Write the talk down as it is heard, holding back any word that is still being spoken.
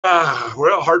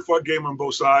Well, hard-fought game on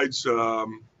both sides.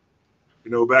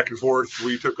 Back and forth.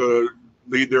 We took a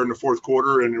lead there in the fourth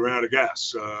quarter and ran out of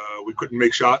gas. We couldn't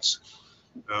make shots.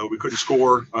 We couldn't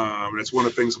score. That's one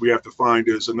of the things we have to find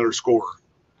is another scorer.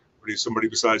 We need somebody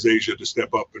besides Asia to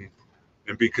step up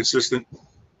and be consistent.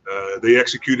 They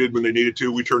executed when they needed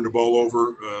to. We turned the ball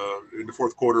over in the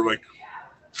fourth quarter. Like,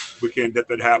 we can't let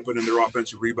that happen, and their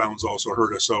offensive rebounds also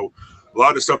hurt us. So a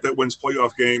lot of stuff that wins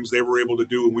playoff games, they were able to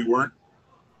do, and we weren't.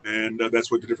 And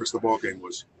that's what the difference of the ball game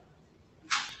was.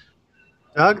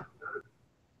 Doug?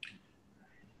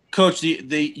 Coach,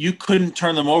 you couldn't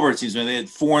turn them over, it seems. They had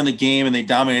 4 in the game, and they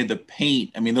dominated the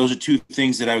paint. I mean, those are two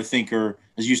things that I would think are,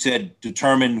 as you said,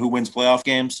 determine who wins playoff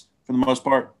games for the most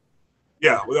part.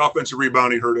 Yeah, well, the offensive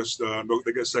rebounding hurt us.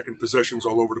 They got second possessions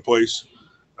all over the place.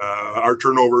 Our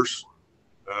turnovers,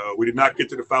 we did not get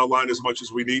to the foul line as much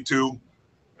as we need to.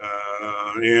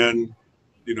 And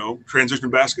transition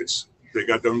baskets. They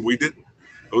got them, we didn't.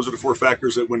 Those are the 4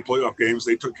 factors that win playoff games.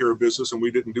 They took care of business, and we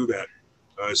didn't do that.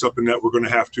 Something that we're going to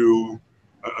have to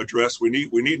address. We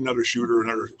need another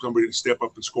shooter, somebody to step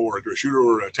up and score, either a shooter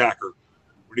or an attacker.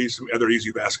 We need some other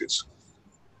easy baskets.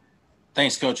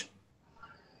 Thanks, Coach.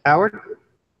 Howard?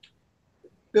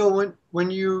 Bill,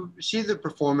 when you see the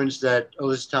performance that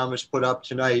Alyssa Thomas put up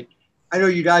tonight, I know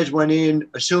you guys went in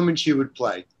assuming she would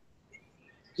play.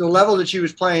 The level that she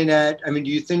was playing at, I mean, do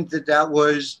you think that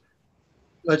was,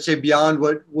 let's say, beyond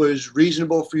what was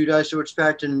reasonable for you guys to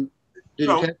expect? And did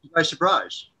it catch you by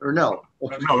surprise or no?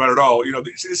 No, not at all.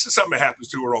 This is something that happens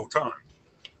to her all the time.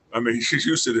 I mean, she's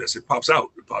used to this. It pops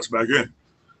out. It pops back in.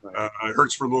 Right. It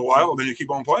hurts for a little while, and then you keep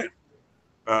on playing.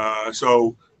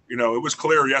 It was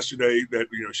clear yesterday that,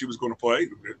 she was going to play.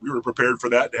 We were prepared for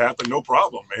that to happen, no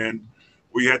problem. And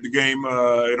we had the game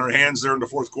in our hands there in the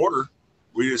fourth quarter.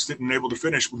 We just didn't able to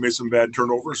finish. We made some bad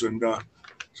turnovers and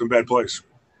some bad plays.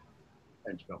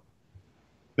 Thanks, Bill.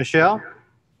 Michelle?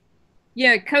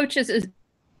 Yeah, coaches is.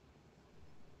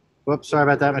 Whoops, sorry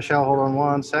about that, Michelle. Hold on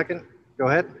one second. Go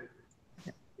ahead.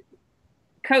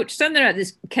 Coach, something about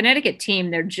this Connecticut team,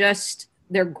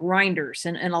 they're grinders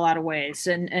in a lot of ways.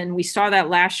 And we saw that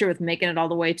last year with making it all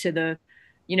the way to the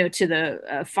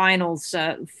finals,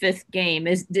 5th game.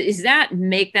 Is that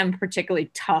make them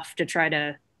particularly tough to try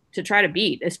to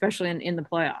beat, especially in the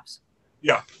playoffs?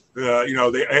 Yeah.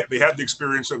 They had the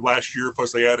experience of last year,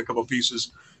 plus they had a couple of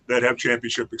pieces that have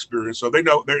championship experience. So they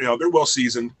know they're well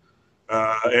seasoned.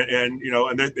 And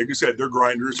like you said, they're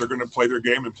grinders. They're going to play their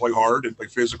game and play hard and play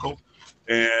physical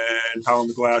and pound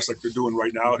the glass like they're doing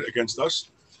right now against us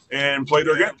and play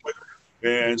their game.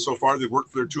 And so far they've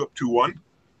worked for their 2-1.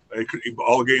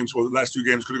 All games, the last 2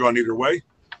 games could have gone either way.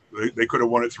 They could have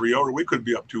won it 3-0 or we could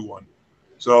be up 2-1.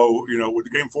 So, with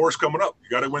the game 4 is coming up, you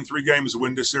got to win 3 games to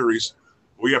win this series.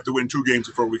 We have to win 2 games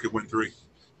before we can win 3.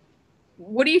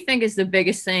 What do you think is the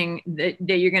biggest thing that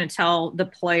you're going to tell the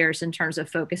players in terms of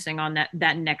focusing on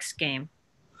that next game?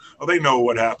 Well, they know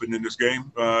what happened in this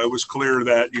game. It was clear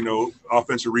that,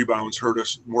 offensive rebounds hurt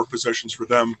us, more possessions for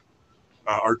them.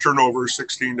 Our turnovers,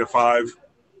 16-5,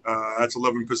 that's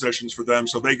 11 possessions for them.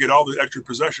 So they get all the extra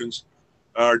possessions.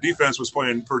 Our defense was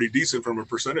playing pretty decent from a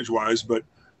percentage-wise, but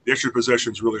the extra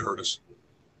possessions really hurt us.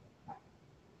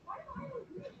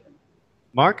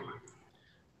 Mark?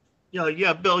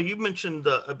 Yeah, Bill, you mentioned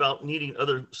about needing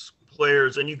other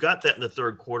players, and you got that in the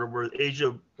third quarter where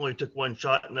Asia only took 1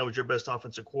 shot, and that was your best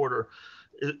offensive quarter.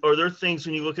 Are there things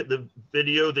when you look at the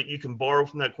video that you can borrow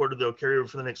from that quarter that'll carry over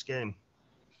for the next game?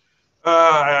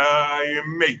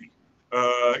 Maybe.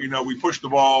 We pushed the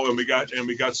ball and we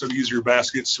got some easier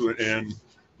baskets and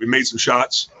we made some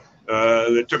shots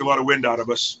that took a lot of wind out of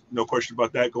us. No question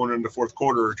about that. Going into the fourth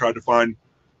quarter, I tried to find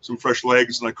some fresh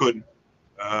legs and I couldn't.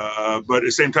 But at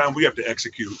the same time, we have to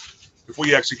execute. If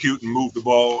we execute and move the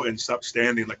ball and stop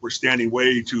standing, like we're standing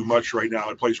way too much right now,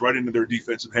 it plays right into their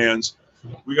defensive hands.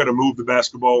 We got to move the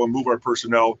basketball and move our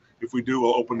personnel. If we do,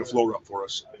 we'll open the floor up for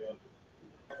us.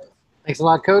 Thanks a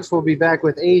lot, Coach. We'll be back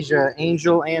with Asia,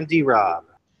 Angel, and D-Rob.